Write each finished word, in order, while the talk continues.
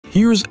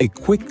Here's a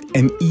quick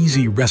and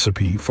easy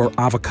recipe for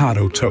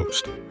avocado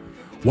toast.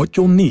 What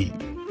you'll need: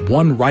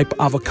 1 ripe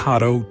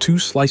avocado, 2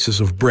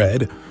 slices of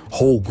bread,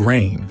 whole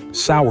grain,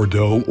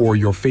 sourdough or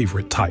your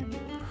favorite type,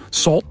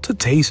 salt to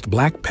taste,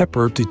 black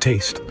pepper to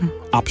taste,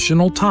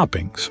 optional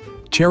toppings,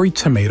 cherry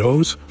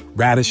tomatoes,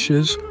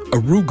 radishes,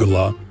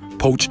 arugula,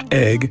 poached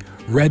egg,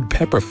 red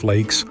pepper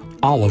flakes,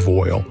 olive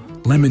oil,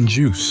 lemon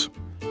juice.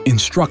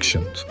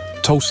 Instructions: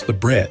 toast the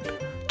bread.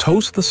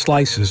 Toast the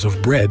slices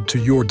of bread to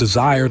your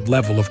desired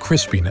level of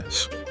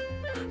crispiness.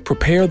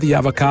 Prepare the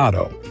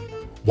avocado.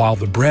 While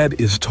the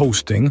bread is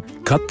toasting,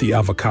 cut the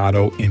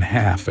avocado in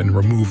half and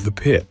remove the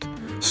pit.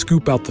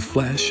 Scoop out the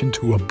flesh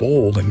into a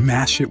bowl and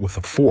mash it with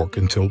a fork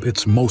until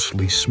it's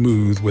mostly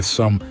smooth with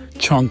some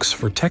chunks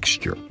for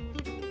texture.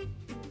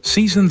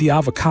 Season the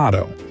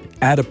avocado.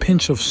 Add a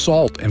pinch of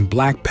salt and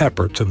black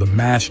pepper to the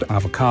mashed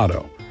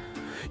avocado.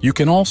 You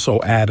can also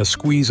add a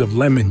squeeze of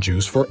lemon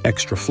juice for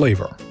extra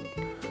flavor.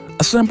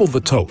 Assemble the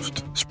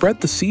toast.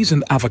 Spread the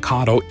seasoned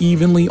avocado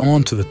evenly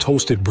onto the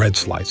toasted bread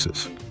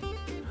slices.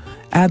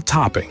 Add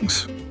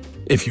toppings.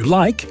 If you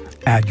like,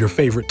 add your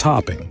favorite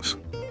toppings.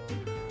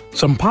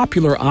 Some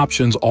popular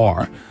options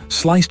are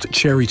sliced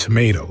cherry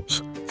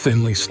tomatoes,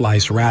 thinly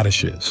sliced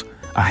radishes,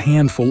 a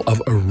handful of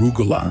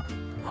arugula,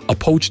 a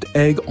poached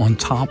egg on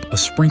top, a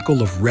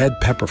sprinkle of red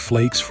pepper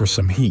flakes for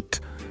some heat,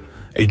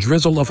 a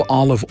drizzle of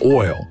olive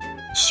oil.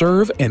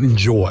 Serve and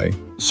enjoy.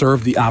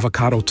 Serve the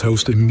avocado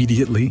toast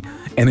immediately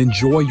and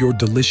enjoy your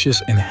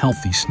delicious and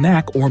healthy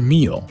snack or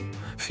meal.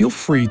 Feel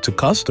free to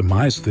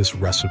customize this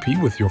recipe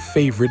with your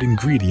favorite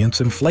ingredients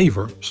and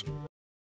flavors.